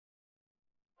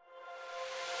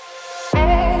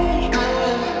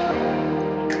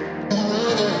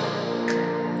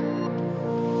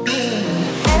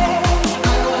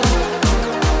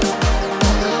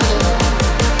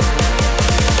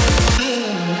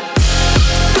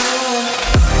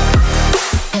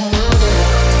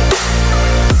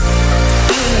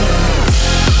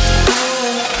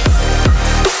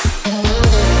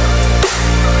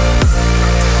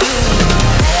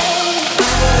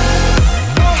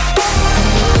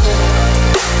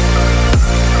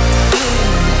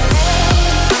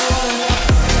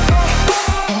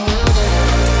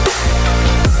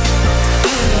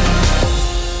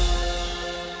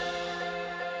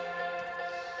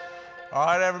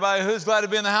everybody. Who's glad to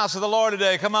be in the house of the Lord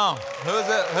today? Come on.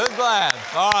 Who's glad?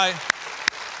 All right.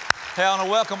 Hey, I want to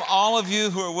welcome all of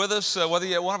you who are with us, whether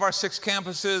you're at one of our 6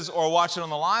 campuses or watching on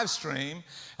the live stream.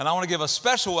 And I want to give a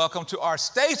special welcome to our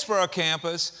Statesboro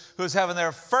campus, who's having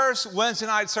their first Wednesday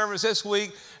night service this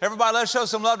week. Everybody, let's show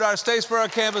some love to our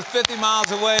Statesboro campus, 50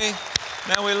 miles away.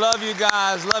 Man, we love you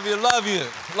guys. Love you, love you,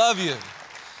 love you.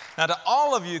 Now, to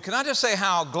all of you, can I just say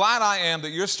how glad I am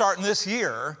that you're starting this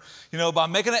year, by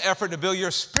making an effort to build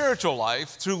your spiritual life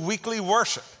through weekly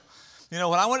worship. When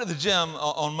I went to the gym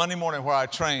on Monday morning where I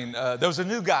trained, there was a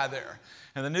new guy there.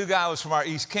 And the new guy was from our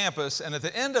East Campus. And at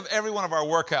the end of every one of our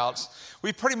workouts,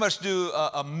 we pretty much do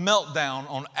a meltdown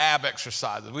on ab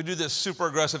exercises. We do this super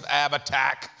aggressive ab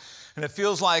attack. And it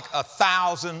feels like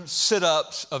 1,000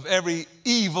 sit-ups of every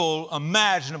evil,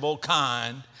 imaginable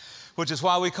kind, which is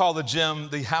why we call the gym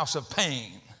the house of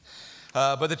pain.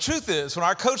 But the truth is, when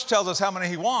our coach tells us how many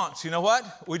he wants, you know what?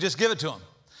 We just give it to him.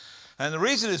 And the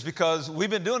reason is because we've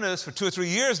been doing this for 2 or 3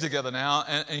 years together now.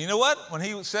 And you know what? When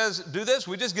he says do this,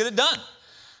 we just get it done.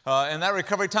 And that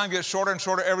recovery time gets shorter and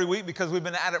shorter every week because we've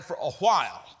been at it for a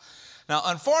while. Now,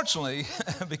 unfortunately,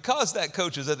 because that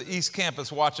coach is at the East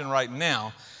Campus watching right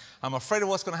now, I'm afraid of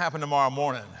what's going to happen tomorrow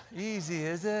morning. Easy,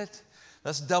 is it?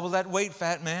 Let's double that weight,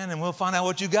 fat man, and we'll find out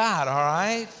what you got, all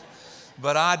right?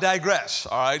 But I digress,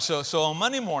 all right? So on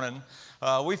Monday morning,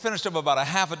 we finished up about a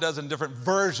half a dozen different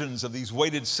versions of these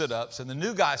weighted sit-ups, and the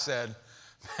new guy said,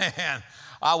 man,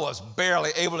 I was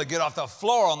barely able to get off the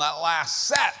floor on that last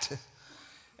set.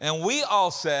 And we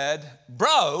all said,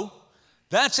 bro,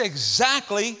 that's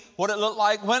exactly what it looked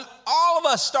like when all of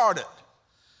us started.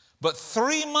 But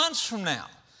 3 months from now,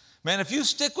 man, if you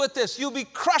stick with this, you'll be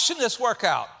crushing this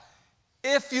workout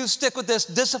if you stick with this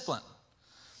discipline.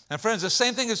 And friends, the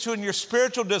same thing is true in your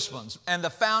spiritual disciplines. And the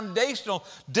foundational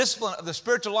discipline of the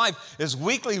spiritual life is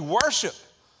weekly worship.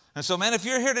 And so, man, if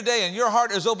you're here today and your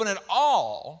heart is open at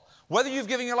all, whether you've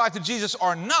given your life to Jesus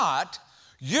or not,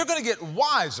 you're going to get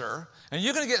wiser and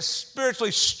you're going to get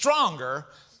spiritually stronger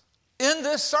in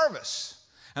this service.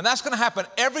 And that's going to happen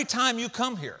every time you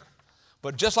come here.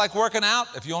 But just like working out,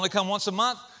 if you only come once a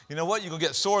month, you know what? You're going to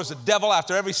get sore as the devil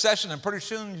after every session, and pretty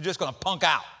soon you're just going to punk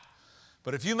out.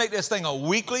 But if you make this thing a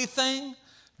weekly thing,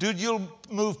 dude, you'll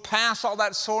move past all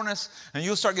that soreness and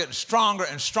you'll start getting stronger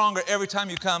and stronger every time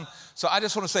you come. So I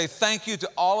just want to say thank you to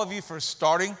all of you for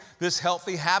starting this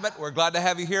healthy habit. We're glad to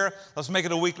have you here. Let's make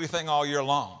it a weekly thing all year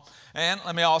long. And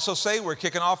let me also say we're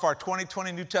kicking off our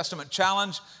 2020 New Testament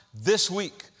Challenge this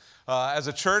week. As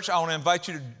a church, I want to invite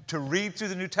you to read through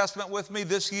the New Testament with me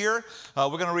this year. We're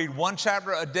going to read 1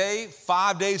 chapter a day,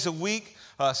 5 days a week.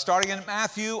 Starting in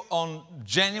Matthew on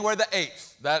January the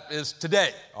 8th. That is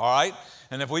today, all right?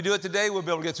 And if we do it today, we'll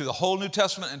be able to get through the whole New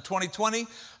Testament in 2020.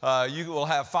 You will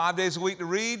have 5 days a week to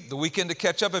read, the weekend to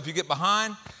catch up if you get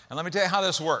behind. And let me tell you how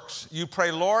this works. You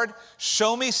pray, Lord,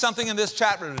 show me something in this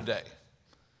chapter today.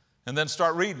 And then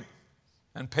start reading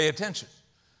and pay attention.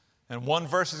 And one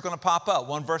verse is going to pop up.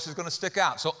 One verse is going to stick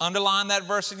out. So underline that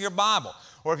verse in your Bible.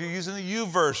 Or if you're using the U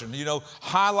version,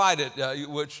 highlight it,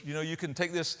 which, you can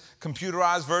take this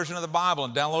computerized version of the Bible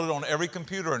and download it on every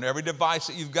computer and every device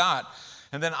that you've got.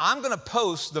 And then I'm going to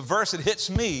post the verse that hits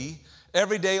me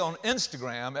every day on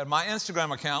Instagram at my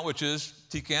Instagram account, which is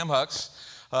TCamHux.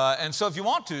 And so if you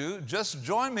want to, just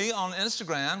join me on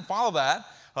Instagram, follow that.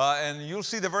 And you'll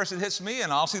see the verse that hits me,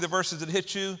 and I'll see the verses that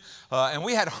hit you. And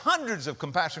we had hundreds of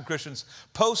Compassion Christians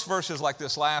post verses like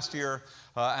this last year.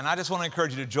 And I just want to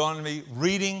encourage you to join me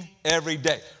reading every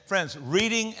day. Friends,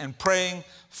 reading and praying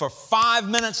for 5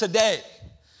 minutes a day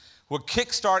will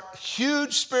kickstart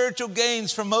huge spiritual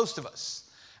gains for most of us.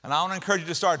 And I want to encourage you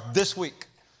to start this week.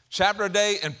 Chapter a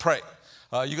day and pray.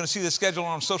 You're going to see the schedule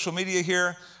on social media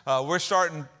here. We're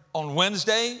starting on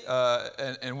Wednesday,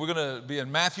 and we're going to be in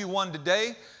Matthew 1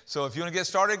 today. So if you want to get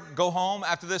started, go home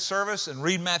after this service and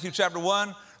read Matthew chapter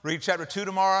 1, read chapter 2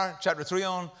 tomorrow, chapter 3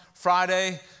 on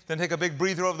Friday, then take a big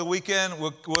breather over the weekend.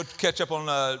 We'll catch up on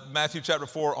Matthew chapter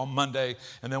 4 on Monday,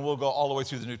 and then we'll go all the way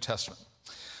through the New Testament.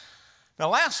 Now,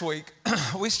 last week,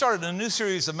 we started a new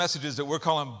series of messages that we're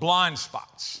calling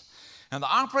Blindspots. And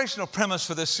the operational premise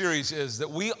for this series is that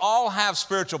we all have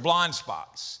spiritual blind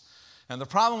spots. And the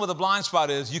problem with a blind spot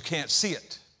is you can't see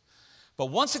it. But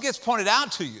once it gets pointed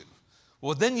out to you,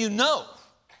 well, then you know.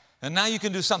 And now you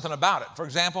can do something about it. For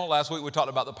example, last week we talked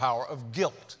about the power of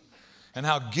guilt and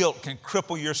how guilt can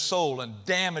cripple your soul and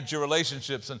damage your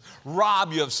relationships and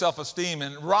rob you of self-esteem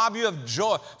and rob you of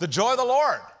joy, the joy of the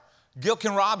Lord. Guilt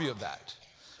can rob you of that.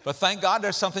 But thank God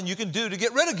there's something you can do to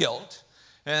get rid of guilt.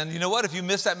 And you know what? If you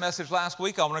missed that message last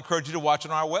week, I want to encourage you to watch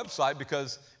it on our website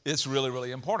because it's really,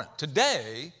 really important.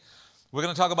 Today, We're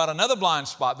going to talk about another blind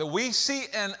spot that we see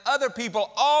in other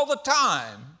people all the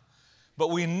time, but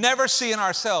we never see in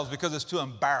ourselves because it's too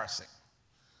embarrassing.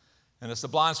 And it's the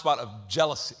blind spot of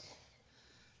jealousy.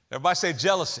 Everybody say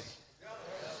jealousy.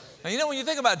 Now, you know, when you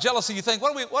think about jealousy, you think,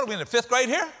 what are we in the 5th grade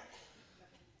here?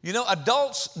 You know,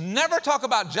 adults never talk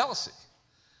about jealousy,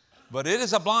 but it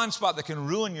is a blind spot that can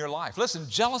ruin your life. Listen,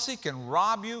 jealousy can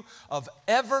rob you of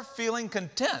ever feeling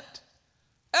content,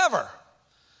 ever.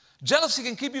 Jealousy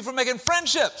can keep you from making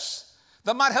friendships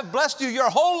that might have blessed you your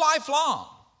whole life long.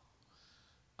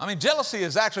 I mean, jealousy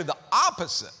is actually the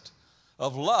opposite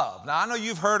of love. Now, I know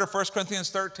you've heard of 1 Corinthians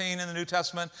 13 in the New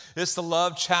Testament. It's the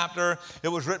love chapter. It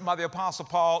was written by the Apostle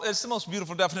Paul. It's the most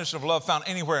beautiful definition of love found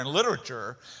anywhere in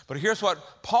literature. But here's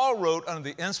what Paul wrote under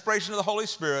the inspiration of the Holy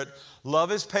Spirit.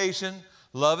 Love is patient.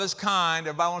 Love is kind.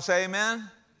 Everybody want to say amen? Amen.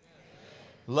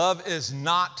 Love is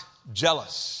not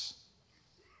jealous.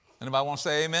 Anybody want to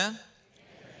say amen? Amen?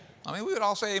 I mean, we would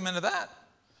all say amen to that.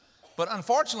 But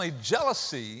unfortunately,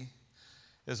 jealousy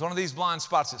is one of these blind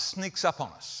spots that sneaks up on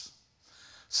us.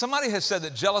 Somebody has said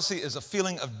that jealousy is a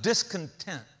feeling of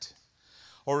discontent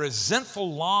or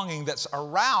resentful longing that's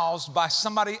aroused by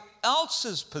somebody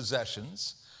else's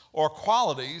possessions or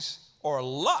qualities or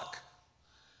luck.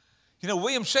 You know,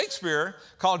 William Shakespeare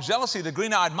called jealousy the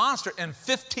green-eyed monster in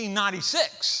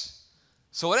 1596.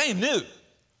 So it ain't new,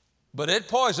 but it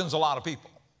poisons a lot of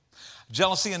people.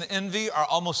 Jealousy and envy are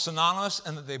almost synonymous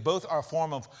in that they both are a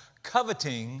form of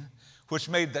coveting, which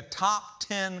made the top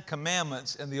 10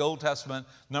 commandments in the Old Testament.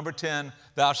 Number 10,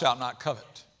 thou shalt not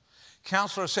covet.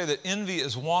 Counselors say that envy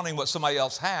is wanting what somebody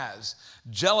else has.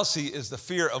 Jealousy is the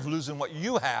fear of losing what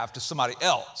you have to somebody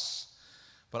else.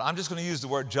 But I'm just going to use the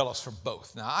word jealous for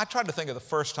both. Now, I tried to think of the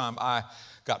first time I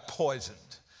got poisoned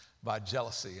by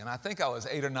jealousy, and I think I was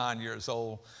 8 or 9 years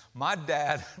old. My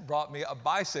dad brought me a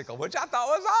bicycle, which I thought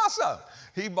was awesome.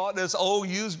 He bought this old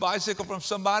used bicycle from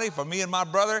somebody for me and my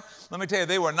brother. Let me tell you,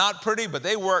 they were not pretty, but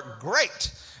they worked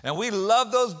great. And we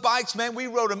loved those bikes, man. We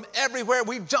rode them everywhere.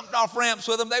 We jumped off ramps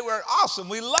with them. They were awesome.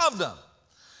 We loved them.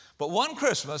 But one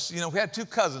Christmas, you know, we had 2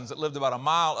 cousins that lived about a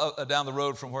mile down the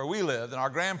road from where we lived, and our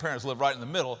grandparents lived right in the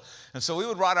middle. And so we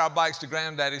would ride our bikes to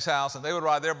Granddaddy's house, and they would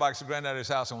ride their bikes to Granddaddy's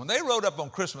house. And when they rode up on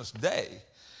Christmas Day,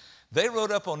 they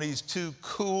rode up on these 2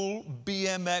 cool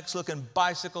BMX-looking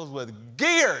bicycles with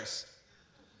gears.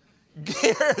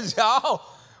 Gears, y'all.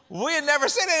 We had never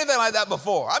seen anything like that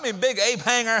before. I mean, big ape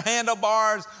hanger,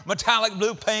 handlebars, metallic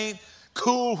blue paint,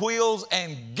 cool wheels,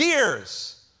 and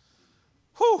gears.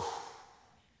 Whew.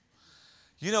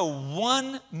 You know,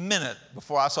 1 minute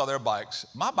before I saw their bikes,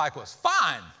 my bike was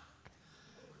fine.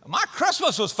 My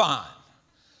Christmas was fine.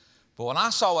 But when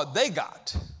I saw what they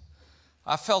got,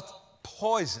 I felt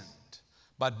poisoned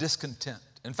by discontent.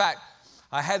 In fact,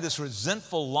 I had this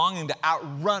resentful longing to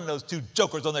outrun those 2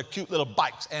 jokers on their cute little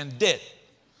bikes, and did.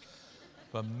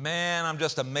 But man, I'm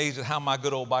just amazed at how my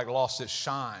good old bike lost its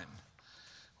shine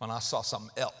when I saw something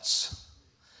else.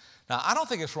 Now, I don't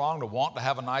think it's wrong to want to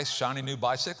have a nice, shiny new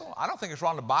bicycle. I don't think it's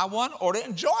wrong to buy one or to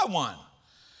enjoy one.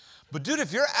 But dude,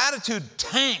 if your attitude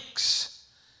tanks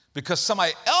because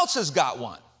somebody else has got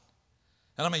one,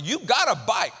 and I mean, you got a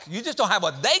bike, you just don't have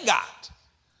what they got,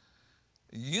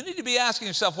 you need to be asking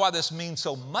yourself why this means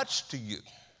so much to you.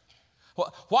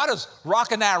 Why does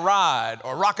rocking that ride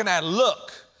or rocking that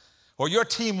look or your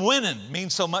team winning mean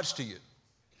so much to you?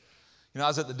 You know, I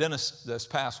was at the dentist this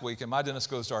past week, and my dentist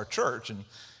goes to our church, and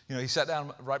you know, he sat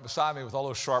down right beside me with all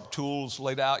those sharp tools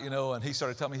laid out, you know, and he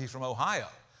started telling me he's from Ohio,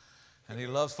 and he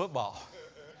loves football.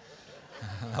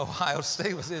 And Ohio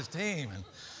State was his team, and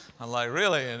I'm like,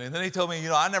 really? And then he told me, you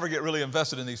know, I never get really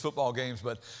invested in these football games,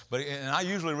 and I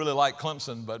usually really like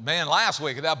Clemson, but man, last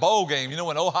week at that bowl game, you know,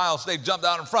 when Ohio State jumped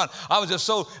out in front, I was just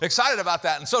so excited about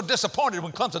that and so disappointed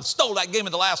when Clemson stole that game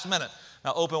at the last minute.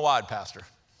 Now, open wide, Pastor.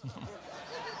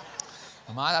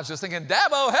 I was just thinking,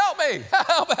 Dabo, help me.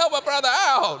 Help my brother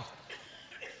out.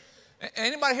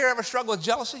 Anybody here ever struggle with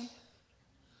jealousy?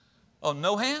 Oh,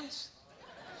 no hands?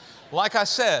 Like I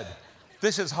said,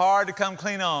 this is hard to come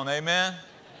clean on, amen?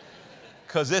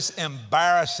 Because it's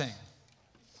embarrassing.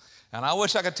 And I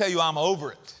wish I could tell you I'm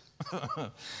over it.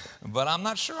 But I'm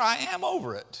not sure I am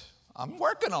over it. I'm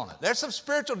working on it. There's some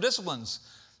spiritual disciplines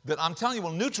that I'm telling you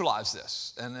will neutralize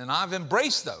this. And I've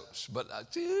embraced those. But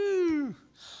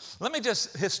let me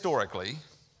just historically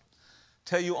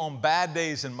tell you on bad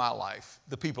days in my life,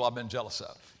 the people I've been jealous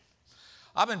of.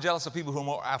 I've been jealous of people who are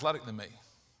more athletic than me.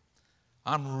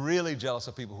 I'm really jealous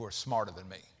of people who are smarter than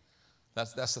me.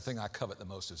 That's the thing I covet the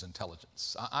most is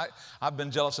intelligence. I've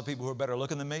been jealous of people who are better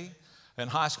looking than me. In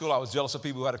high school, I was jealous of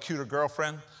people who had a cuter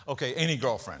girlfriend. Okay, any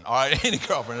girlfriend, all right, any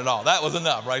girlfriend at all. That was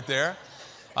enough right there.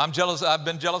 I'm jealous. I've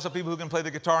been jealous of people who can play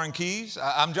the guitar and keys.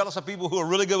 I'm jealous of people who are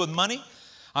really good with money.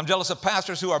 I'm jealous of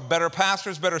pastors who are better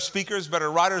pastors, better speakers,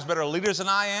 better writers, better leaders than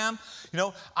I am. You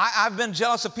know, I've been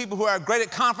jealous of people who are great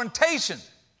at confrontation,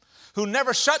 who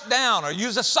never shut down or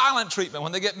use a silent treatment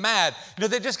when they get mad. You know,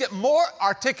 they just get more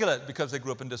articulate because they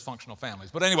grew up in dysfunctional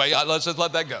families. But anyway, let's just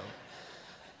let that go.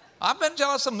 I've been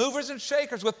jealous of movers and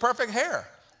shakers with perfect hair.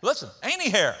 Listen, any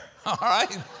hair, all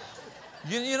right?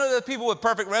 You know the people with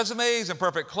perfect resumes and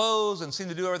perfect clothes and seem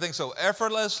to do everything so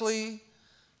effortlessly?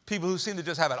 People who seem to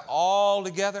just have it all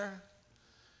together.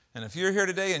 And if you're here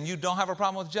today and you don't have a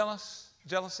problem with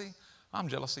jealousy, I'm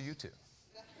jealous of you too.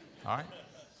 All right?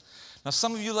 Now,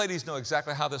 some of you ladies know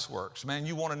exactly how this works. Man,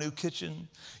 you want a new kitchen.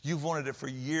 You've wanted it for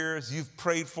years. You've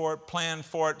prayed for it, planned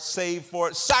for it, saved for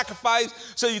it,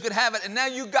 sacrificed so you could have it. And now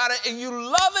you got it and you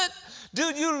love it.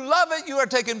 Dude, you love it. You are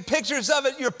taking pictures of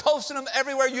it. You're posting them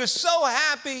everywhere. You're so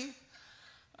happy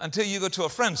until you go to a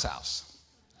friend's house.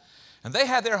 And they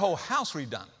had their whole house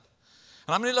redone.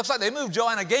 And I mean, it looks like they moved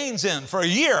Joanna Gaines in for a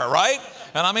year, right?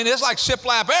 And I mean, it's like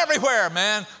shiplap everywhere,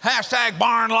 man. Hashtag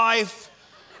barn life.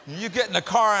 You get in the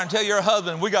car and tell your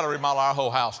husband, we got to remodel our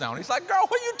whole house now. And he's like, girl,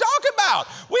 what are you talking about?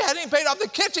 We hadn't even paid off the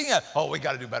kitchen yet. Oh, we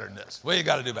got to do better than this. We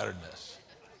got to do better than this.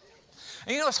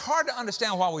 And you know, it's hard to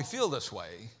understand why we feel this way.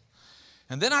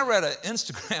 And then I read an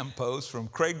Instagram post from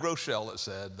Craig Groeschel that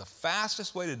said, the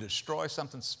fastest way to destroy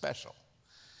something special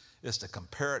is to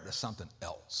compare it to something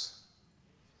else.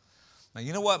 Now,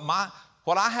 you know what?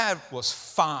 What I had was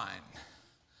fine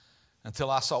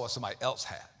until I saw what somebody else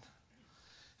had.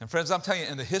 And friends, I'm telling you,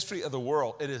 in the history of the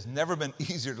world, it has never been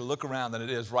easier to look around than it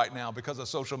is right now because of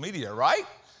social media, right?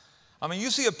 I mean,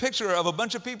 you see a picture of a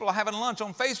bunch of people having lunch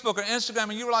on Facebook or Instagram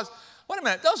and you realize, wait a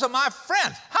minute, those are my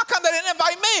friends. How come they didn't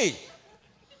invite me?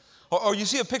 Or you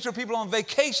see a picture of people on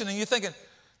vacation and you're thinking,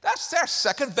 that's their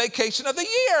second vacation of the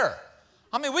year.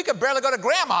 I mean, we could barely go to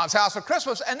grandma's house for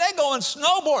Christmas and they go and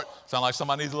snowboard. Sound like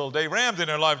somebody needs a little Dave Ramsey in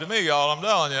their life to me, y'all, I'm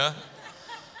telling you.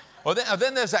 Or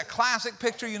then there's that classic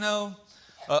picture, you know,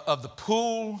 of the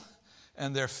pool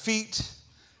and their feet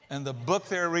and the book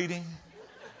they're reading.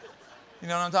 You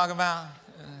know what I'm talking about?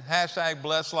 Hashtag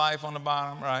blessed life on the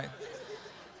bottom, right?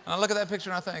 And I look at that picture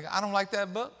and I think, I don't like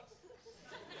that book.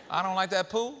 I don't like that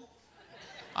pool.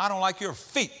 I don't like your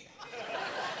feet.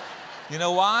 You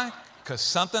know why? Because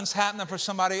something's happening for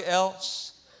somebody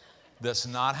else that's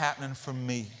not happening for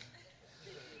me.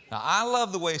 Now, I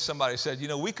love the way somebody said, you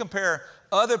know, we compare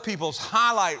other people's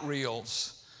highlight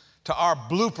reels to our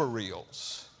blooper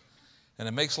reels, and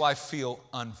it makes life feel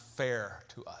unfair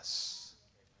to us.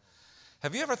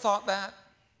 Have you ever thought that?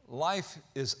 Life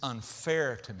is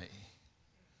unfair to me.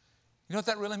 You know what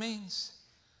that really means?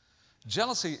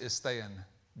 Jealousy is saying,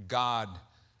 God,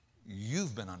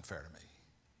 you've been unfair to me.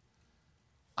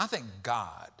 I think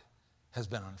God has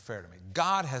been unfair to me.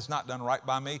 God has not done right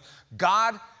by me.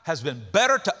 God has been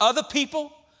better to other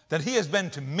people than he has been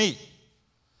to me.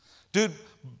 Dude,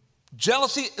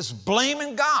 jealousy is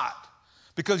blaming God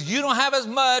because you don't have as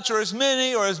much or as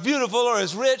many or as beautiful or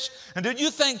as rich. And dude,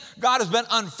 you think God has been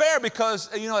unfair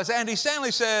because, you know, as Andy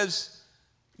Stanley says,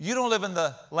 you don't live in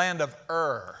the land of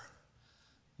Ur.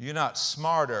 You're not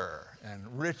smarter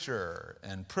and richer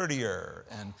and prettier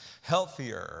and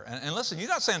healthier. And listen, you're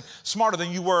not saying smarter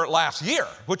than you were last year,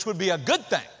 which would be a good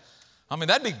thing. I mean,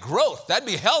 that'd be growth. That'd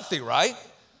be healthy, right?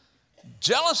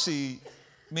 Jealousy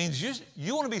means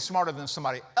you want to be smarter than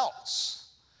somebody else.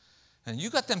 And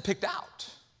you got them picked out.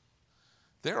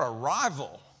 They're a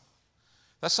rival.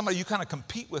 That's somebody you kind of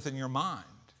compete with in your mind.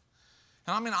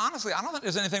 And I mean, honestly, I don't think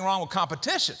there's anything wrong with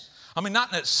competition. I mean,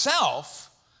 not in itself,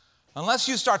 unless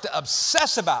you start to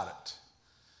obsess about it.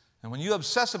 And when you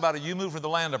obsess about it, you move from the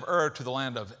land of Ur to the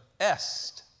land of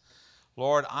Est.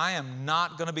 Lord, I am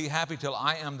not going to be happy till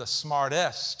I am the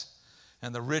smartest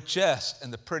and the richest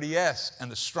and the prettiest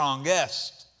and the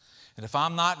strongest. And if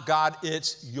I'm not, God,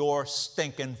 it's your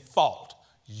stinking fault.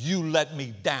 You let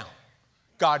me down.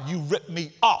 God, you ripped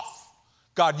me off.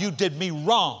 God, you did me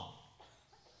wrong.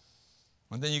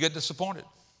 And then you get disappointed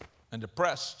and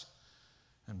depressed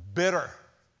and bitter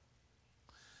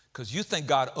because you think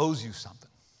God owes you something.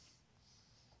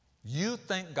 You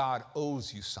think God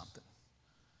owes you something,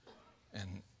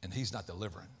 and he's not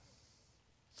delivering.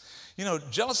 You know,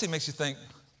 jealousy makes you think,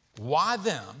 why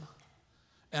them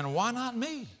and why not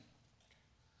me?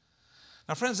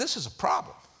 Now, friends, this is a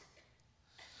problem.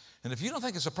 And if you don't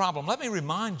think it's a problem, let me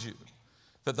remind you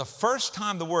that the first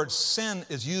time the word sin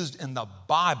is used in the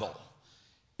Bible,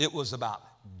 it was about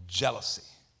jealousy.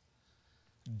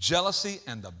 Jealousy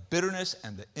and the bitterness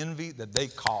and the envy that they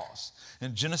cause.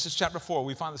 In Genesis chapter 4,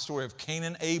 we find the story of Cain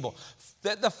and Abel,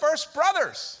 the first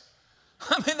brothers.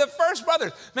 I mean, the first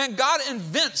brothers. Man, God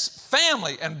invents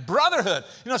family and brotherhood,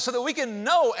 so that we can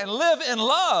know and live in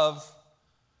love.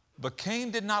 But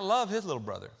Cain did not love his little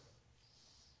brother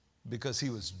because he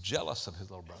was jealous of his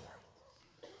little brother.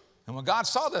 And when God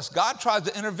saw this, God tries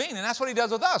to intervene. And that's what he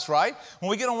does with us, right? When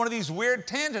we get on one of these weird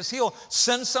tangents, he'll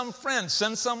send some friend,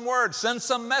 send some word, send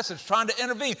some message trying to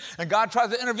intervene. And God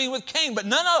tries to intervene with Cain. But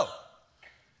no.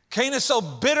 Cain is so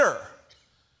bitter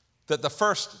that the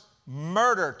first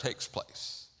murder takes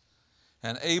place.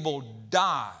 And Abel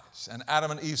dies. And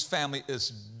Adam and Eve's family is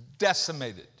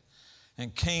decimated.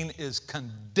 And Cain is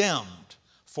condemned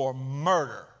for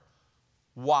murder.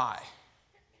 Why?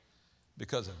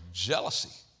 Because of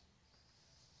jealousy.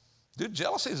 Dude,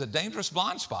 jealousy is a dangerous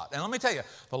blind spot. And let me tell you,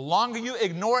 the longer you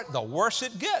ignore it, the worse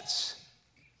it gets.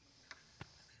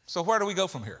 So where do we go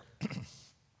from here?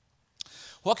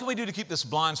 What can we do to keep this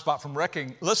blind spot from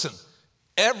wrecking, listen,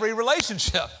 every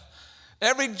relationship,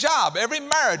 every job, every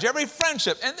marriage, every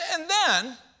friendship? And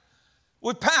then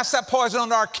we pass that poison on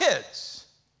to our kids.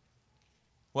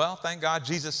 Well, thank God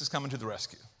Jesus is coming to the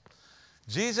rescue.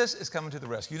 Jesus is coming to the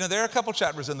rescue. There are a couple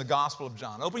chapters in the Gospel of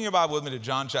John. Open your Bible with me to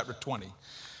John chapter 20,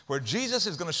 where Jesus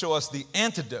is going to show us the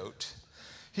antidote.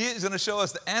 He is going to show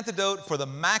us the antidote for the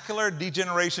macular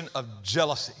degeneration of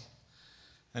jealousy.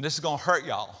 And this is going to hurt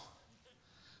y'all.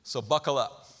 So buckle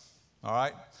up, all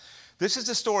right? This is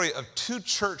the story of two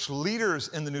church leaders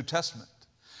in the New Testament.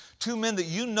 Two men that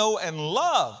you know and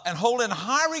love and hold in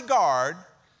high regard,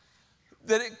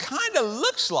 that it kind of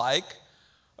looks like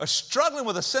are struggling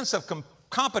with a sense of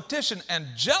competition and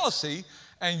jealousy,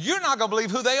 and you're not going to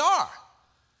believe who they are.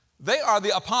 They are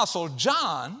the Apostle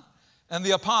John and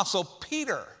the Apostle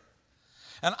Peter.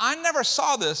 And I never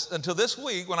saw this until this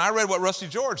week when I read what Rusty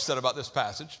George said about this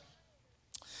passage.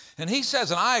 And he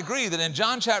says, and I agree, that in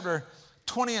John chapter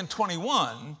 20 and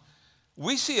 21,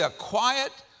 we see a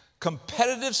quiet,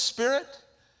 competitive spirit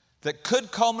that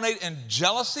could culminate in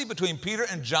jealousy between Peter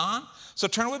and John. So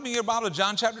turn with me in your Bible to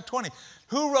John chapter 20.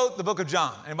 Who wrote the book of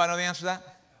John? Anybody know the answer to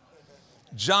that?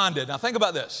 John did. Now think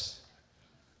about this.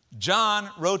 John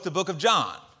wrote the book of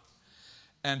John.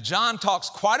 And John talks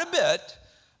quite a bit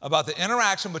about the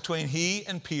interaction between he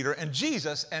and Peter and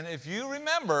Jesus. And if you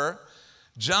remember,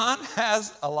 John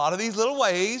has a lot of these little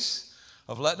ways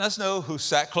of letting us know who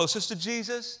sat closest to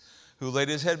Jesus, who laid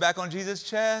his head back on Jesus'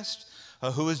 chest,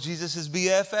 who was Jesus'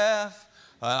 BFF,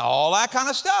 all that kind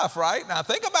of stuff, right? Now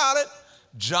think about it.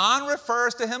 John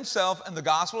refers to himself in the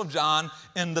Gospel of John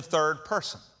in the third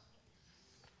person.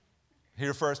 He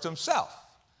refers to himself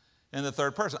in the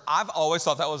third person. I've always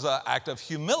thought that was an act of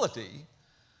humility,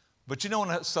 but when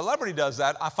a celebrity does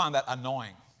that, I find that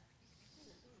annoying.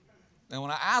 And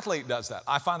when an athlete does that,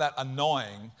 I find that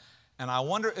annoying, and I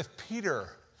wonder if Peter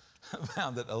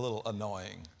found it a little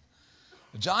annoying.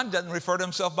 John doesn't refer to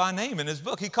himself by name in his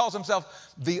book. He calls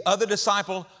himself the other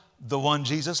disciple, the one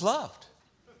Jesus loved.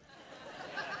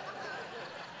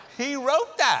 He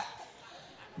wrote that.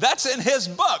 That's in his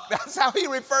book. That's how he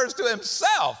refers to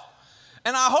himself.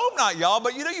 And I hope not, y'all,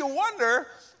 but you wonder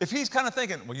if he's kind of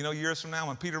thinking, well, years from now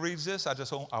when Peter reads this, I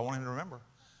want him to remember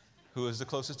who is the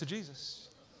closest to Jesus.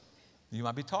 You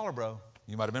might be taller, bro.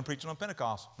 You might have been preaching on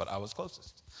Pentecost, but I was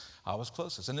closest. I was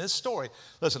closest. And this story,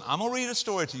 listen, I'm going to read a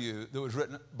story to you that was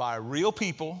written by real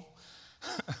people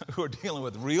who are dealing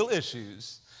with real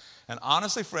issues. And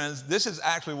honestly, friends, this is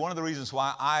actually one of the reasons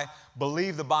why I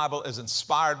believe the Bible is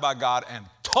inspired by God and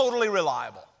totally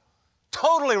reliable.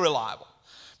 Totally reliable.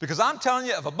 Because I'm telling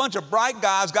you, if a bunch of bright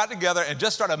guys got together and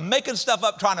just started making stuff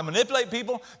up, trying to manipulate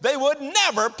people, they would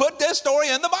never put this story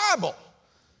in the Bible.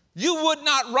 You would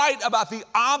not write about the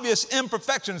obvious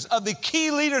imperfections of the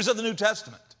key leaders of the New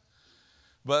Testament.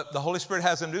 But the Holy Spirit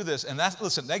has them do this, and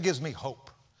that gives me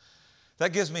hope.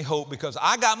 That gives me hope because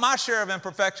I got my share of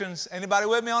imperfections. Anybody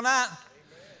with me on that? Amen.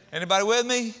 Anybody with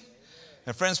me? Amen.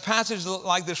 And friends, passages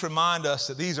like this remind us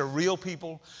that these are real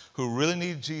people who really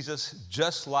need Jesus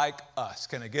just like us.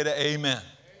 Can I get an amen? Amen.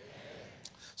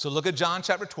 So look at John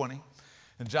chapter 20.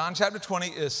 And John chapter 20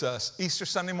 is Easter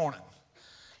Sunday morning.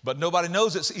 But nobody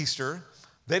knows it's Easter.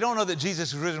 They don't know that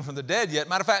Jesus is risen from the dead yet.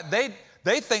 Matter of fact,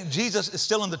 they think Jesus is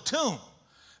still in the tomb.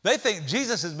 They think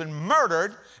Jesus has been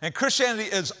murdered and Christianity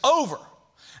is over.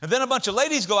 And then a bunch of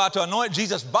ladies go out to anoint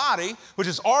Jesus' body, which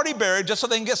is already buried, just so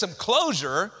they can get some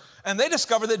closure, and they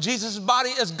discover that Jesus' body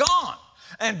is gone.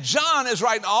 And John is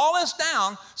writing all this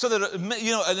down so that,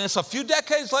 and it's a few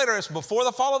decades later, it's before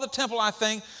the fall of the temple, I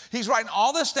think. He's writing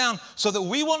all this down so that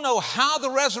we will know how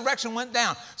the resurrection went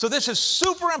down. So this is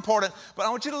super important, but I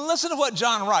want you to listen to what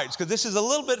John writes, because this is a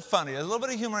little bit funny. There's a little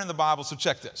bit of humor in the Bible, so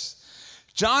check this.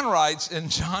 John writes in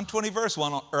John 20, verse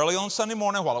 1, early on Sunday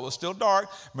morning while it was still dark,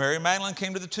 Mary Magdalene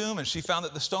came to the tomb and she found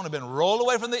that the stone had been rolled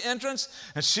away from the entrance,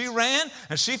 and she ran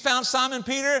and she found Simon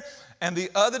Peter and the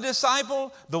other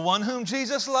disciple, the one whom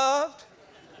Jesus loved.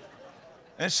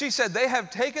 And she said, they have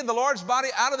taken the Lord's body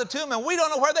out of the tomb and we don't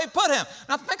know where they put him.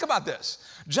 Now think about this.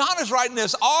 John is writing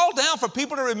this all down for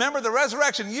people to remember the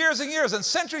resurrection years and years and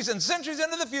centuries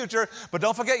into the future. But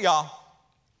don't forget, y'all.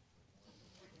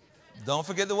 Don't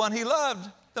forget the one he loved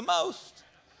the most.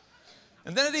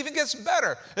 And then it even gets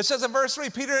better. It says in verse 3,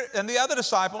 Peter and the other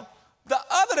disciple,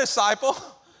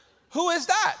 who is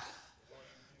that?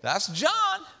 That's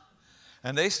John.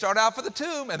 And they start out for the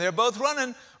tomb and they're both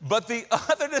running, but the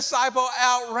other disciple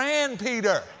outran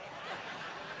Peter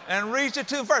and reached the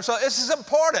tomb first. So this is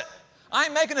important. I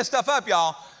ain't making this stuff up,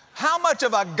 y'all. How much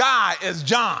of a guy is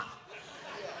John?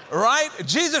 Right?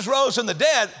 Jesus rose from the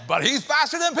dead, but he's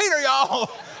faster than Peter,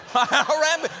 y'all.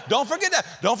 Don't forget that.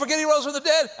 Don't forget he rose from the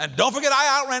dead, and don't forget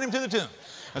I outran him to the tomb.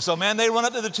 And so, man, they run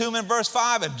up to the tomb in verse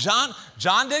 5, and John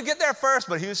did get there first,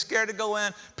 but he was scared to go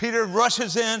in. Peter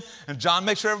rushes in, and John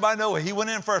makes sure everybody knows he went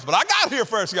in first. But I got here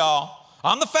first, y'all.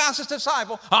 I'm the fastest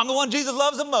disciple. I'm the one Jesus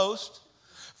loves the most.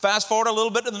 Fast forward a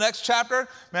little bit to the next chapter.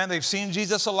 Man, they've seen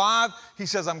Jesus alive. He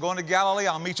says, I'm going to Galilee.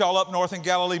 I'll meet y'all up north in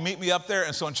Galilee. Meet me up there.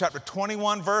 And so in chapter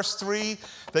 21, verse 3,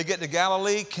 they get to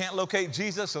Galilee, can't locate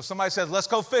Jesus. So somebody says, let's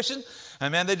go fishing.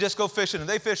 And man, they just go fishing. And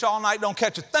they fish all night, don't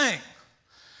catch a thing.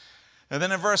 And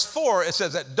then in verse 4, it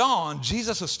says, at dawn,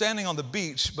 Jesus was standing on the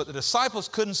beach, but the disciples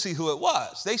couldn't see who it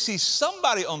was. They see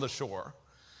somebody on the shore.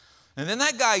 And then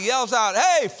that guy yells out,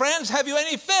 hey, friends, have you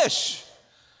any fish?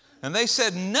 And they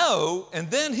said, no.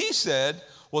 And then he said,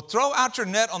 well, throw out your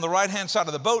net on the right-hand side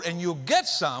of the boat and you'll get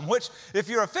some, which if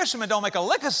you're a fisherman don't make a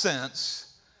lick of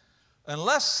sense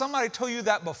unless somebody told you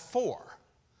that before.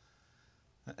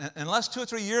 Unless 2 or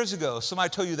 3 years ago, somebody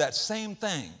told you that same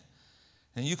thing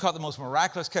and you caught the most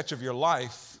miraculous catch of your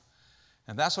life.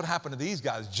 And that's what happened to these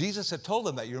guys. Jesus had told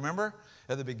them that, you remember,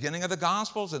 at the beginning of the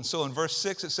Gospels. And so in verse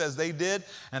 6, it says they did,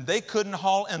 and they couldn't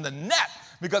haul in the net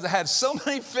because it had so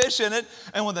many fish in it.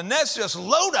 And when the nets just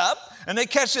load up and they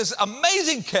catch this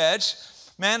amazing catch,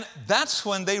 man, that's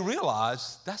when they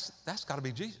realize that's got to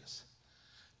be Jesus.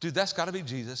 Dude, that's got to be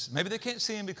Jesus. Maybe they can't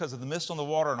see him because of the mist on the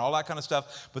water and all that kind of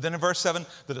stuff. But then in verse 7,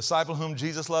 the disciple whom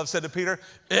Jesus loved said to Peter,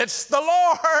 it's the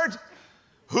Lord.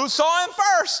 Who saw him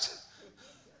first?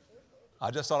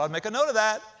 I just thought I'd make a note of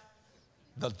that.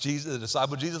 The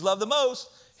disciple Jesus loved the most,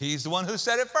 he's the one who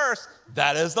said it first.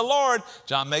 That is the Lord.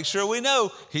 John makes sure we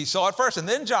know he saw it first. And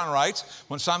then John writes,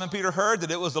 when Simon Peter heard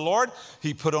that it was the Lord,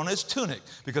 he put on his tunic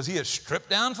because he had stripped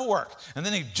down for work. And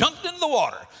then he jumped into the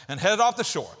water and headed off the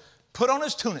shore, put on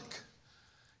his tunic.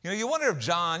 You know, you wonder if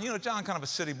John kind of a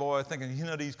city boy thinking,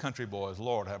 these country boys,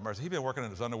 Lord have mercy. He'd been working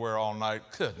in his underwear all night.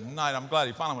 Good night. I'm glad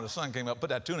he finally, when the sun came up, put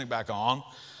that tunic back on.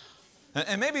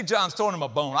 And maybe John's throwing him a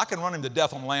bone. I can run him to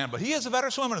death on land, but he is a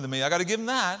better swimmer than me. I got to give him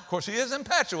that. Of course, he is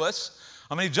impetuous.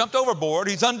 I mean, he jumped overboard.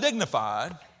 He's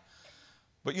undignified.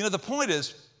 But, the point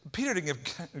is, Peter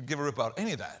didn't give a rip about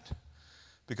any of that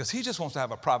because he just wants to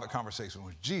have a private conversation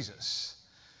with Jesus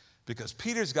because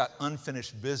Peter's got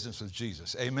unfinished business with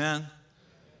Jesus. Amen?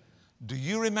 Do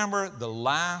you remember the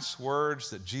last words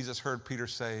that Jesus heard Peter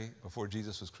say before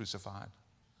Jesus was crucified?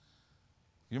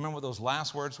 You remember what those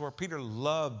last words were? Peter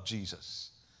loved Jesus.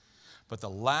 But the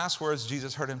last words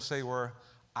Jesus heard him say were,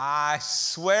 I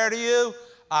swear to you,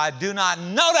 I do not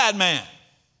know that man.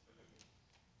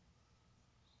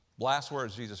 Last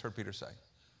words Jesus heard Peter say.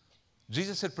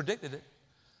 Jesus had predicted it.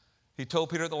 He told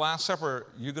Peter at the Last Supper,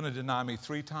 you're going to deny me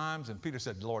 3 times. And Peter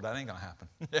said, Lord, that ain't going to happen.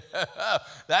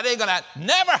 That ain't going to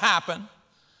never happen.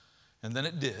 And then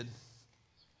it did.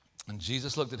 And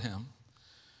Jesus looked at him,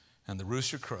 and the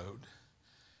rooster crowed.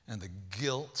 And the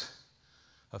guilt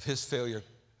of his failure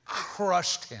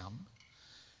crushed him.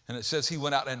 And it says he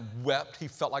went out and wept. He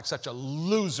felt like such a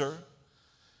loser.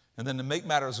 And then to make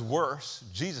matters worse,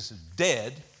 Jesus is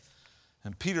dead.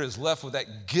 And Peter is left with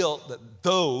that guilt that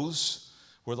those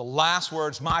were the last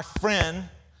words my friend,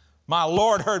 my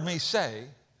Lord heard me say.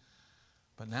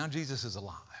 But now Jesus is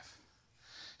alive.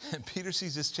 And Peter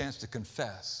sees this chance to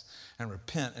confess and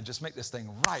repent and just make this thing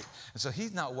right. And so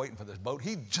he's not waiting for this boat.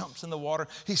 He jumps in the water.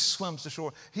 He swims to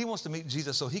shore. He wants to meet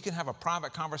Jesus so he can have a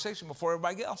private conversation before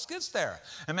everybody else gets there.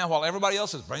 And man, while everybody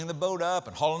else is bringing the boat up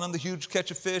and hauling in the huge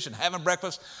catch of fish and having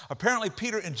breakfast, apparently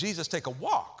Peter and Jesus take a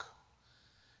walk.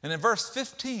 And in verse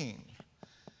 15,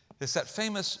 it's that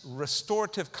famous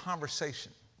restorative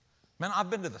conversation. Man,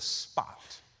 I've been to the spot.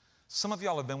 Some of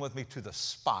y'all have been with me to the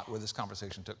spot where this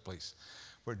conversation took place,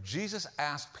 where Jesus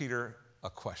asked Peter a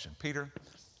question. Peter,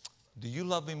 do you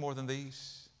love me more than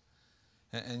these?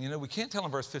 And we can't tell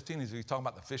in verse 15 he's talking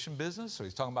about the fishing business or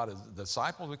he's talking about his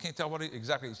disciples. We can't tell what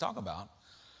exactly he's talking about.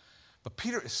 But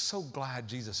Peter is so glad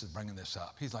Jesus is bringing this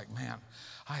up. He's like, man,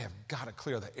 I have got to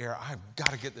clear the air. I've got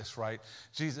to get this right.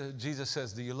 Jesus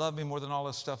says, do you love me more than all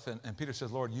this stuff? And Peter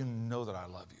says, Lord, you know that I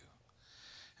love you.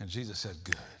 And Jesus said,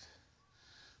 good.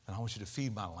 Then I want you to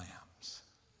feed my lambs.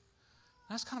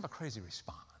 That's kind of a crazy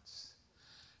response.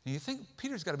 And you think,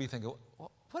 Peter's got to be thinking,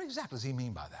 well, what exactly does he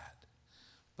mean by that?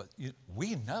 But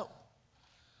we know.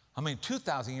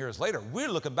 2,000 years later, we're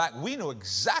looking back. We know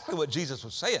exactly what Jesus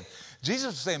was saying. Jesus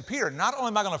was saying, Peter, not only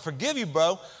am I going to forgive you,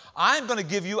 bro, I'm going to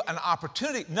give you an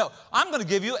opportunity. No, I'm going to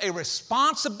give you a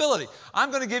responsibility. I'm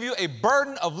going to give you a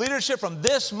burden of leadership from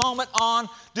this moment on.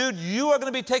 Dude, you are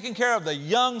going to be taking care of the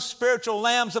young spiritual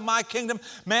lambs of my kingdom.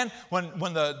 Man,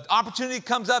 when the opportunity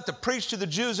comes up to preach to the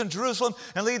Jews in Jerusalem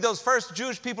and lead those first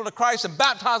Jewish people to Christ and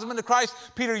baptize them into Christ,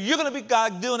 Peter, you're going to be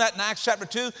God doing that in Acts chapter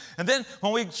 2. And then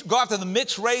when we go after the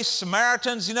mixed race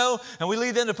Samaritans, and we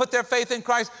lead them to put their faith in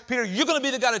Christ, Peter, you're going to be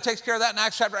the guy that takes care of that in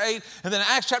Acts chapter 8. And then in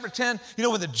Acts chapter 10,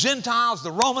 when the Gentiles,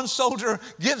 the Roman soldier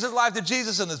gives his life to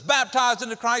Jesus and is baptized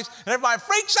into Christ, and everybody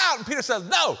freaks out. And Peter says,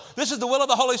 no, this is the will of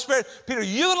the Holy Spirit. Peter,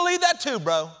 you're going to lead that too,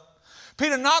 bro.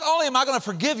 Peter, not only am I going to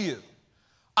forgive you,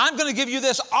 I'm going to give you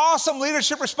this awesome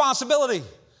leadership responsibility.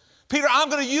 Peter, I'm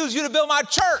going to use you to build my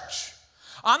church.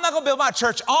 I'm not going to build my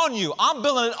church on you. I'm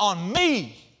building it on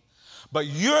me. But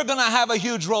you're going to have a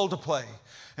huge role to play.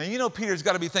 And Peter's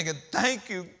got to be thinking, thank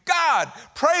you, God.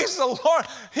 Praise the Lord.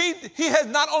 He has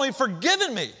not only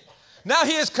forgiven me, now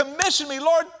he has commissioned me.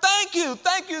 Lord, thank you,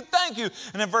 thank you, thank you.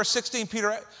 And in verse 16,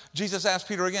 Jesus asked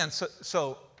Peter again,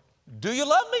 so do you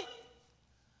love me?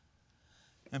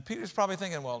 And Peter's probably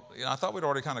thinking, well, I thought we'd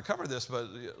already kind of covered this, but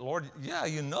Lord, yeah,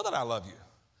 you know that I love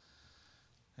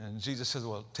you. And Jesus says,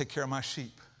 well, take care of my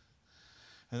sheep.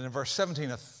 And then in verse 17,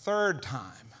 a third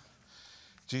time,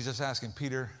 Jesus asking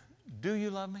Peter, do you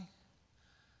love me?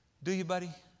 Do you, buddy?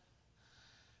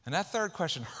 And that third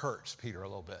question hurts Peter a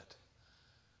little bit.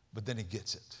 But then he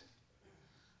gets it.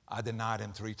 I denied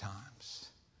him 3 times.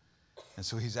 And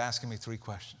so he's asking me 3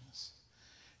 questions.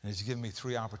 And he's giving me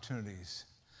 3 opportunities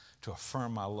to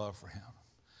affirm my love for him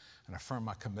and affirm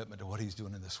my commitment to what he's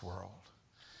doing in this world.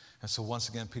 And so once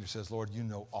again, Peter says, Lord, you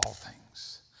know all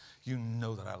things. You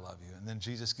know that I love you. And then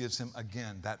Jesus gives him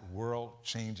again that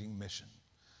world-changing mission.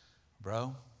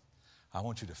 Bro, I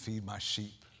want you to feed my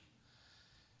sheep.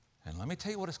 And let me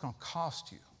tell you what it's going to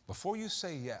cost you. Before you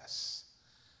say yes,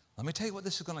 let me tell you what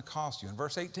this is going to cost you. In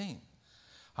verse 18,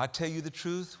 I tell you the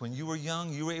truth, when you were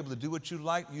young, you were able to do what you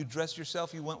liked. You dressed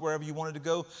yourself, you went wherever you wanted to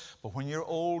go. But when you're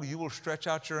old, you will stretch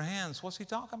out your hands. What's he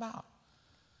talking about?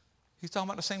 He's talking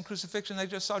about the same crucifixion they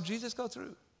just saw Jesus go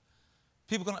through.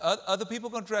 Other people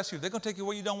are going to dress you. They're going to take you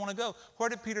where you don't want to go. Where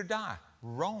did Peter die?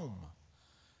 Rome.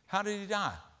 How did he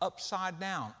die? Upside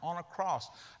down on a cross.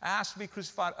 Asked to be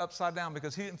crucified upside down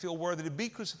because he didn't feel worthy to be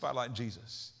crucified like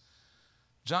Jesus.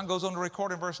 John goes on to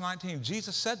record in verse 19,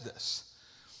 Jesus said this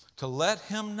to let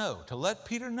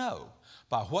Peter know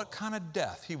by what kind of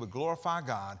death he would glorify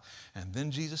God. And then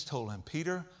Jesus told him,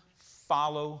 Peter,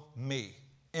 follow me.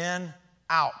 In,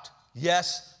 out.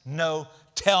 Yes, no,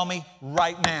 tell me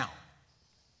right now.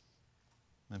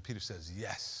 And Peter says,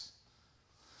 yes.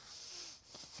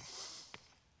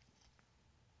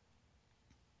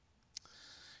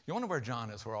 You wonder where John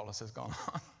is, where all this is going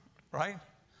on, right?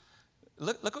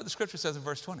 Look what the scripture says in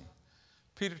verse 20.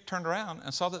 Peter turned around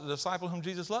and saw that the disciple whom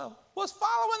Jesus loved was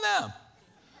following them.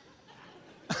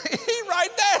 He's right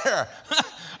there.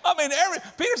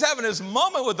 Peter's having this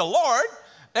moment with the Lord.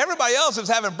 Everybody else is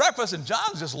having breakfast, and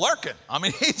John's just lurking.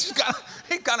 He's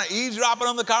kind of eavesdropping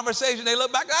on the conversation. They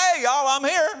look back, hey, y'all, I'm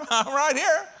here. I'm right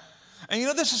here.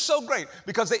 And this is so great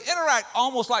because they interact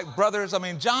almost like brothers.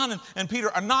 John and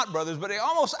Peter are not brothers, but they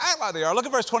almost act like they are. Look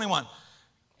at verse 21.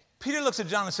 Peter looks at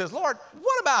John and says, Lord,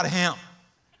 what about him?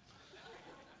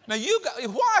 Now,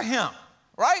 why him,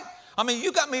 right?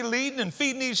 You got me leading and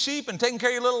feeding these sheep and taking care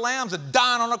of your little lambs and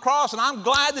dying on the cross, and I'm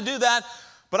glad to do that.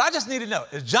 But I just need to know,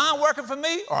 is John working for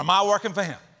me or am I working for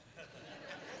him?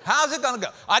 How's it going to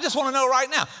go? I just want to know right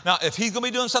now. Now, if he's going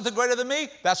to be doing something greater than me,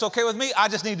 that's okay with me. I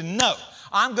just need to know.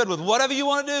 I'm good with whatever you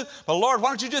want to do. But Lord, why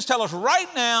don't you just tell us right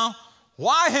now,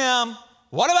 why him?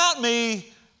 What about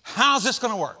me? How's this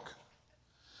going to work?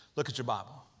 Look at your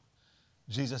Bible.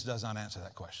 Jesus does not answer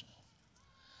that question.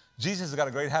 Jesus has got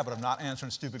a great habit of not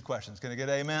answering stupid questions. Can I get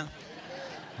amen?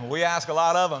 We ask a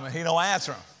lot of them and he don't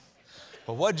answer them.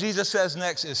 But what Jesus says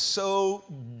next is so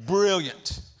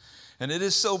brilliant and it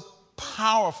is so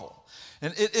powerful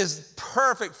and it is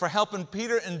perfect for helping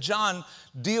Peter and John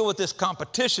deal with this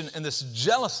competition and this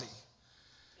jealousy.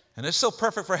 And it's so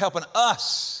perfect for helping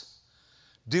us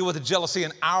deal with the jealousy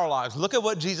in our lives. Look at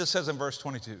what Jesus says in verse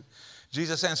 22.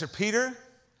 Jesus answered, Peter,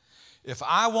 if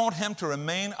I want him to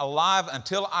remain alive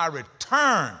until I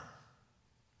return,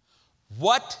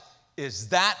 what is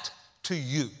that to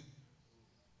you?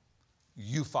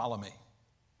 You follow me.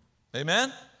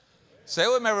 Amen? Say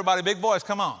it with me, everybody. Big voice,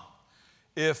 come on.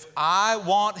 If I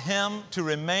want him to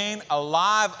remain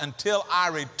alive until I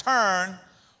return,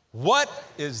 what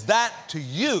is that to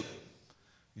you?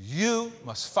 You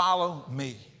must follow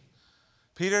me.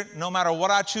 Peter, no matter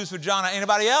what I choose for John or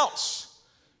anybody else,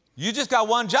 you just got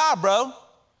one job, bro.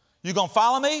 You gonna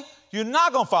follow me? You're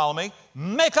not gonna follow me.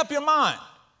 Make up your mind.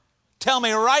 Tell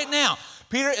me right now.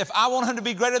 Peter, if I want him to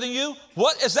be greater than you,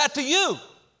 what is that to you?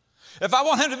 If I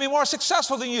want him to be more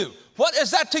successful than you, what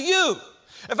is that to you?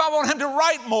 If I want him to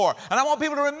write more and I want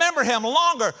people to remember him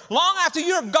longer, long after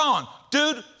you're gone,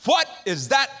 dude, what is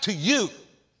that to you?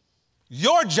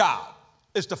 Your job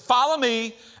is to follow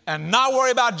me and not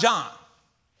worry about John.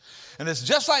 And it's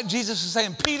just like Jesus is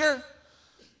saying, Peter,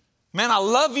 man, I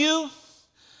love you,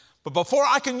 but before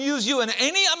I can use you in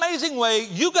any amazing way,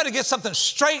 you got to get something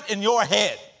straight in your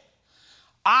head.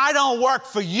 I don't work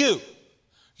for you.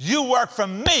 You work for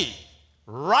me,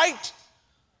 right?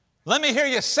 Let me hear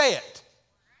you say it.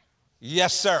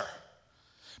 Yes, sir.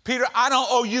 Peter, I don't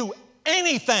owe you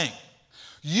anything.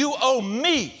 You owe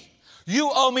me.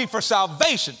 You owe me for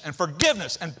salvation and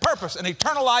forgiveness and purpose and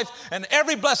eternal life and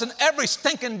every blessing every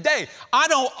stinking day. I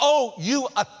don't owe you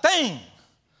a thing.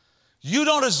 You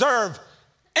don't deserve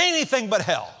anything but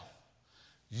hell.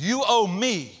 You owe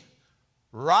me,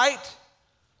 right?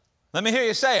 Let me hear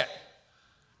you say it.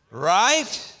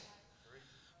 Right?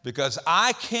 Because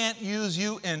I can't use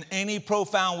you in any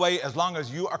profound way as long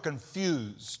as you are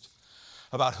confused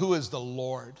about who is the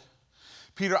Lord.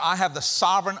 Peter, I have the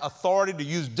sovereign authority to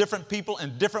use different people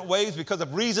in different ways because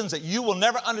of reasons that you will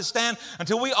never understand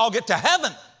until we all get to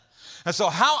heaven. And so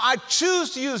how I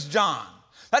choose to use John,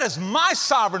 that is my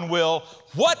sovereign will.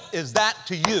 What is that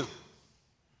to you?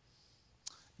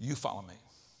 You follow me.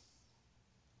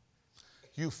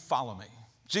 You follow me.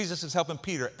 Jesus is helping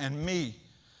Peter and me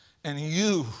and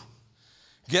you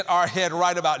get our head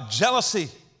right about jealousy.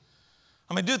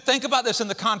 I mean, dude, think about this in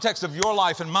the context of your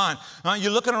life and mine.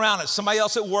 You're looking around at somebody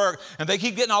else at work, and they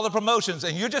keep getting all the promotions,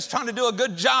 and you're just trying to do a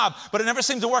good job, but it never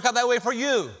seems to work out that way for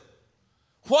you.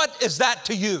 What is that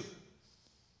to you?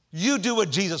 You do what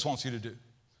Jesus wants you to do.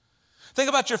 Think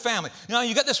about your family. You know,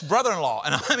 you got this brother-in-law,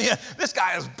 and I mean, this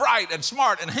guy is bright and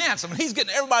smart and handsome, and he's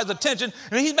getting everybody's attention,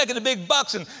 and he's making the big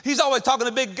bucks, and he's always talking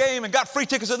a big game and got free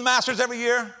tickets to the Masters every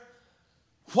year.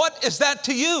 What is that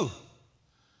to you?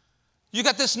 You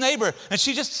got this neighbor, and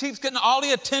she just keeps getting all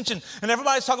the attention, and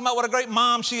everybody's talking about what a great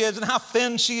mom she is and how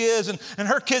thin she is, and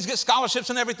her kids get scholarships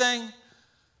and everything.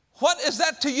 What is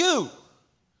that to you?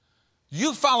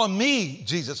 You follow me,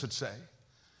 Jesus would say.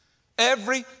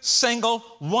 Every single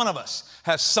one of us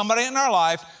has somebody in our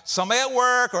life, somebody at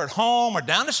work or at home or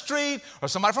down the street or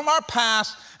somebody from our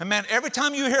past, and man, every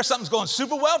time you hear something's going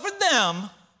super well for them,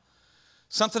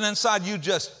 something inside you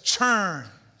just churns.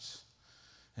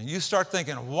 And you start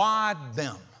thinking, why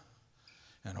them?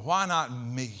 And why not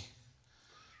me?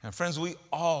 And friends, we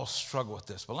all struggle with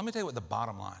this. But let me tell you what the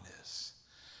bottom line is.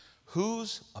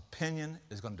 Whose opinion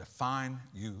is going to define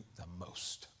you the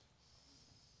most?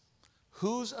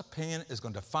 Whose opinion is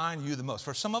going to define you the most?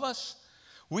 For some of us,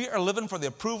 we are living for the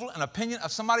approval and opinion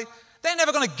of somebody. They're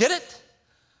never going to get it.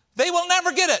 They will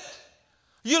never get it.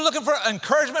 You're looking for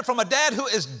encouragement from a dad who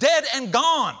is dead and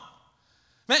gone.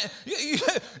 Man,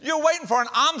 you're waiting for an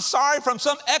I'm sorry from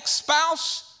some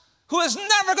ex-spouse who is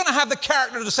never going to have the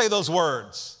character to say those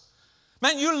words.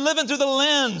 Man, you're living through the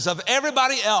lens of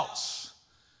everybody else.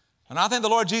 And I think the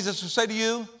Lord Jesus will say to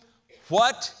you,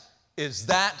 what is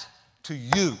that to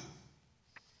you?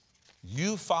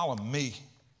 You follow me.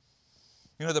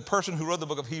 You know, the person who wrote the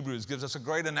book of Hebrews gives us a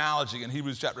great analogy in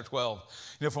Hebrews chapter 12.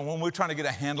 You know, from when we're trying to get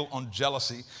a handle on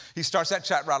jealousy. He starts that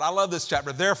chapter out. I love this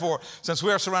chapter. Therefore, since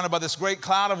we are surrounded by this great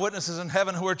cloud of witnesses in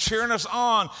heaven who are cheering us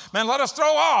on, man, let us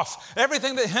throw off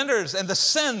everything that hinders and the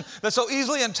sin that so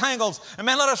easily entangles. And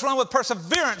man, let us run with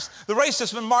perseverance the race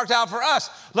that's been marked out for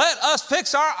us. Let us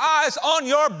fix our eyes on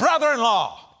your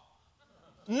brother-in-law.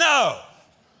 No.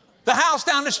 The house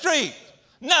down the street.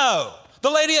 No. The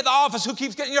lady at the office who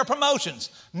keeps getting your promotions.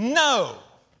 No.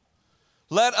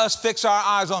 Let us fix our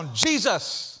eyes on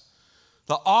Jesus,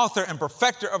 the author and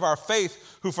perfecter of our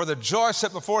faith, who for the joy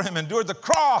set before him endured the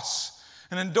cross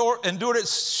and endured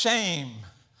its shame,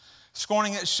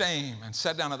 scorning its shame, and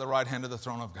sat down at the right hand of the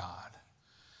throne of God.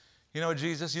 You know what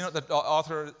Jesus, you know what the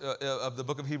author of the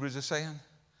book of Hebrews is saying?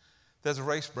 There's a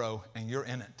race, bro, and you're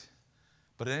in it.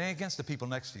 But it ain't against the people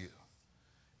next to you.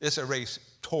 It's a race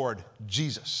toward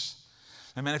Jesus.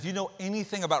 And man, if you know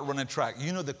anything about running track,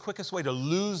 you know the quickest way to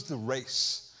lose the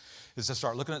race is to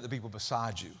start looking at the people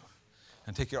beside you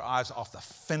and take your eyes off the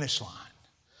finish line.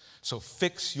 So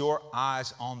fix your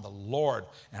eyes on the Lord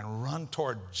and run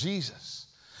toward Jesus.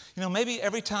 You know, maybe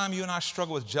every time you and I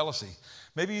struggle with jealousy,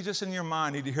 maybe you just in your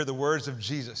mind need to hear the words of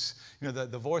Jesus. You know,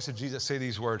 the voice of Jesus say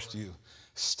these words to you.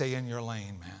 Stay in your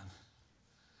lane, man.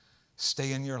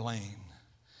 Stay in your lane.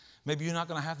 Maybe you're not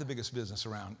going to have the biggest business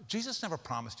around. Jesus never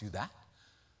promised you that.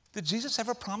 Did Jesus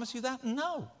ever promise you that?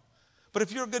 No. But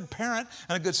if you're a good parent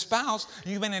and a good spouse,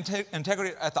 you maintain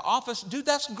integrity at the office, dude,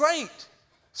 that's great.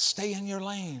 Stay in your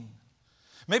lane.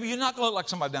 Maybe you're not going to look like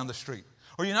somebody down the street.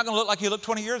 Or you're not going to look like you looked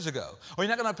 20 years ago. Or you're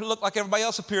not going to look like everybody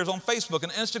else appears on Facebook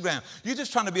and Instagram. You're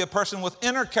just trying to be a person with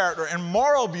inner character and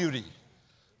moral beauty.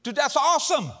 Dude, that's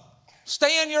awesome.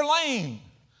 Stay in your lane.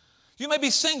 You may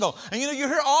be single, and you know, you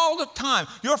hear all the time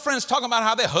your friends talking about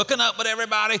how they're hooking up with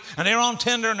everybody, and they're on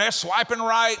Tinder, and they're swiping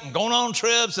right, and going on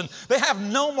trips, and they have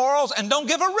no morals and don't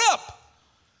give a rip.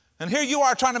 And here you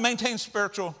are trying to maintain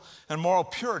spiritual and moral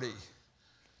purity.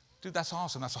 Dude, that's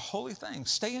awesome. That's a holy thing.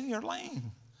 Stay in your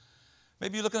lane.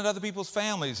 Maybe you're looking at other people's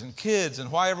families and kids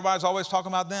and why everybody's always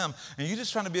talking about them, and you're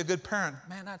just trying to be a good parent.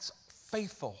 Man, that's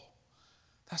faithful.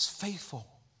 That's faithful.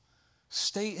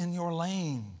 Stay in your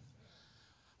lane.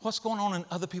 What's going on in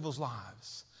other people's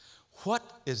lives? What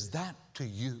is that to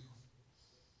you?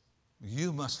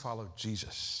 You must follow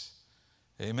Jesus.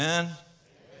 Amen? Amen.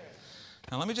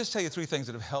 Now, let me just tell you 3 things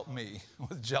that have helped me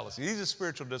with jealousy. These are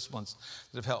spiritual disciplines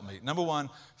that have helped me. Number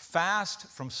 1, fast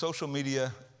from social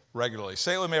media regularly.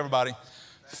 Say it with me, everybody.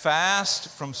 Fast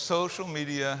from social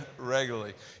media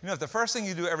regularly. You know, if the first thing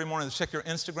you do every morning is check your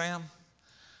Instagram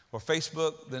or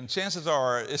Facebook, then chances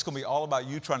are it's going to be all about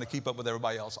you trying to keep up with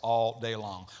everybody else all day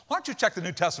long. Why don't you check the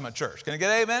New Testament, church? Can I get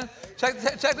amen? Check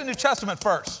the New Testament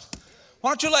first. Why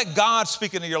don't you let God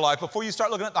speak into your life before you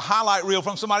start looking at the highlight reel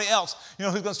from somebody else, you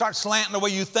know, who's going to start slanting the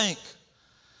way you think.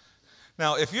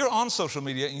 Now, if you're on social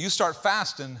media and you start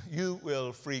fasting, you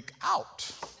will freak out.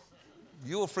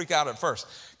 You will freak out at first.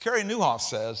 Carrie Newhoff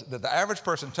says that the average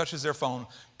person touches their phone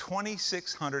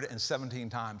 2,617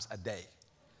 times a day.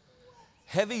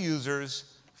 Heavy users,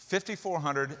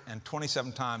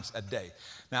 5,427 times a day.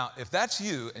 Now, if that's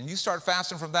you and you start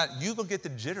fasting from that, you will get the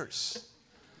jitters.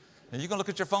 And you're going to look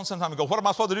at your phone sometime and go, what am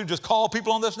I supposed to do? Just call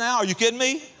people on this now? Are you kidding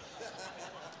me?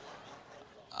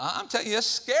 I'm telling you, it's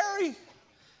scary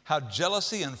how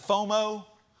jealousy and FOMO,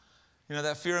 you know,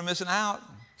 that fear of missing out,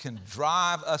 can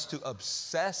drive us to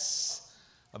obsess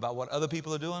about what other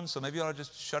people are doing. So maybe you ought to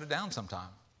just shut it down sometime.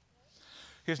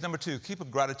 Here's number 2, keep a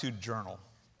gratitude journal.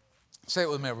 Say it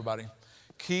with me, everybody.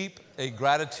 Keep a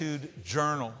gratitude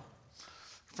journal.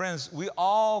 Friends, we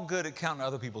all good at counting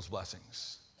other people's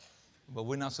blessings, but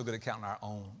we're not so good at counting our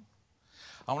own.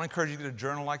 I want to encourage you to get a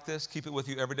journal like this. Keep it with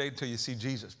you every day until you see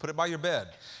Jesus. Put it by your bed.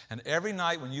 And every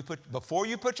night before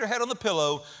you put your head on the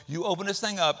pillow, you open this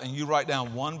thing up and you write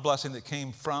down one blessing that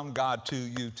came from God to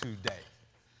you today.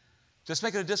 Just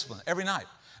make it a discipline every night.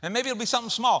 And maybe it'll be something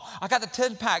small. I got the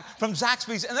 10-pack from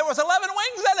Zaxby's, and there was 11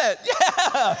 wings in it.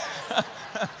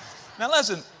 Yeah. Now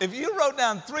listen, if you wrote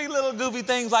down 3 little goofy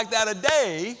things like that a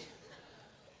day,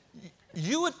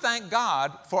 you would thank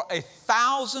God for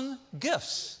 1,000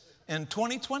 gifts in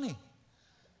 2020.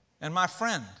 And my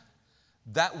friend,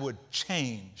 that would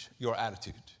change your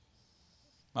attitude.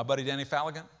 My buddy Danny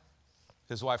Falligan,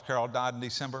 his wife Carol died in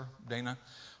December. Dana,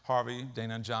 Harvey,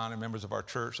 Dana and John are members of our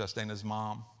church. That's Dana's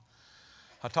mom.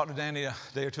 I talked to Danny a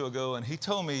day or 2 ago, and he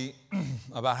told me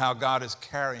about how God is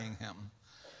carrying him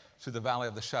through the valley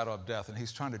of the shadow of death, and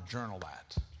he's trying to journal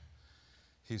that.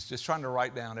 He's just trying to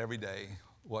write down every day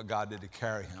what God did to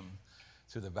carry him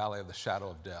through the valley of the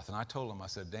shadow of death. And I told him, I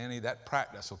said, Danny, that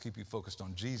practice will keep you focused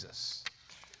on Jesus,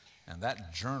 and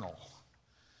that journal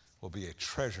will be a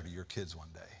treasure to your kids one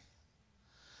day.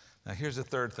 Now, here's the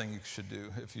 3rd thing you should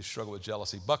do if you struggle with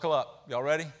jealousy. Buckle up. Y'all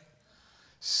ready?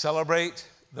 Celebrate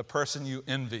the person you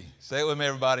envy. Say it with me,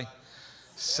 everybody.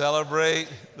 Celebrate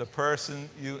the person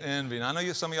you envy. Now, I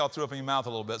know some of y'all threw up in your mouth a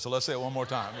little bit, so let's say it one more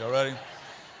time. Y'all ready?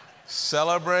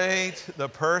 Celebrate the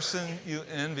person you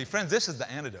envy. Friends, this is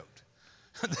the antidote.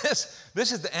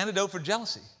 This is the antidote for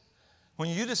jealousy. When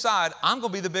you decide, I'm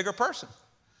going to be the bigger person.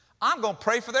 I'm going to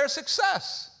pray for their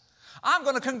success. I'm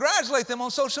going to congratulate them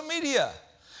on social media.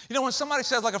 You know, when somebody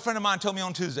says, like a friend of mine told me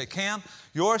on Tuesday, Cam,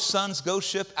 your son's Ghost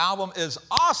Ship album is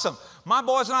awesome. My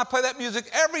boys and I play that music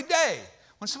every day.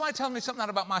 When somebody tells me something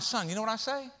about my son, you know what I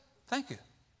say? Thank you.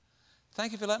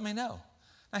 Thank you for letting me know.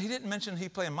 Now, he didn't mention he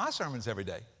playing my sermons every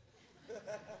day.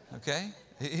 Okay?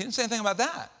 He didn't say anything about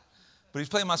that. but he's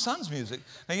playing my son's music.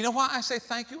 Now, you know why I say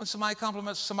thank you when somebody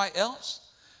compliments somebody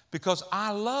else? Because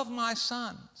I love my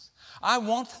sons. I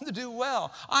want them to do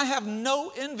well. I have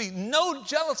no envy, no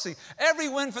jealousy. Every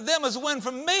win for them is a win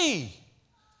for me.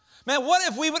 Man, what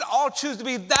if we would all choose to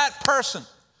be that person,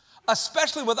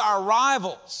 especially with our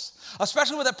rivals,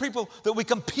 especially with the people that we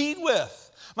compete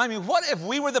with? I mean, what if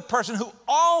we were the person who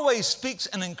always speaks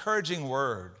an encouraging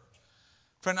word?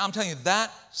 Friend, I'm telling you,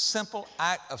 that simple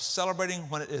act of celebrating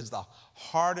when it is the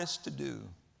hardest to do,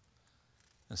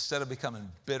 instead of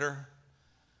becoming bitter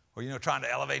or, trying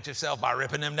to elevate yourself by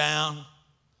ripping them down,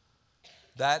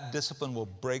 that discipline will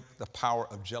break the power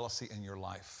of jealousy in your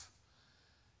life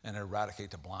and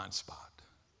eradicate the blind spot.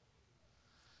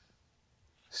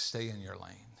 Stay in your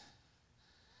lane.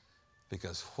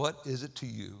 Because what is it to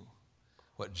you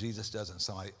what Jesus does in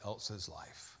somebody else's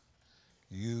life?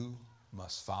 You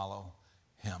must follow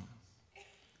him.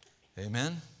 Amen?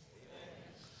 Amen?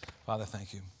 Father,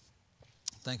 thank you.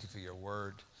 Thank you for your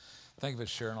word. Thank you for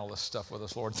sharing all this stuff with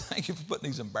us, Lord. Thank you for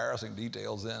putting these embarrassing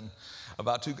details in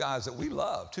about two guys that we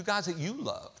love, two guys that you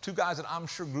love, two guys that I'm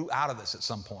sure grew out of this at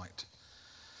some point.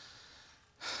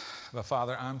 But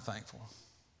Father, I'm thankful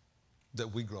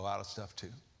that we grow out of stuff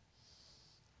too.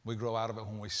 We grow out of it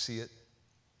when we see it,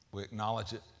 we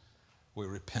acknowledge it, we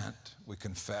repent, we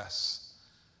confess,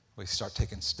 we start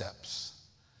taking steps.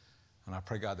 And I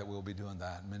pray, God, that we'll be doing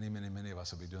that. Many, many, many of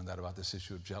us will be doing that about this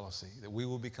issue of jealousy, that we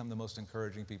will become the most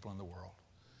encouraging people in the world,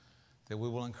 that we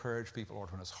will encourage people,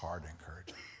 Lord, when it's hard to encourage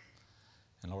them.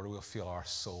 And Lord, we'll feel our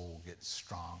soul get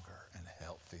stronger and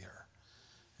healthier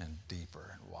and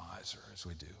deeper and wiser as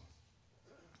we do.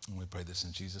 And we pray this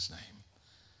in Jesus' name.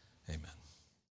 Amen.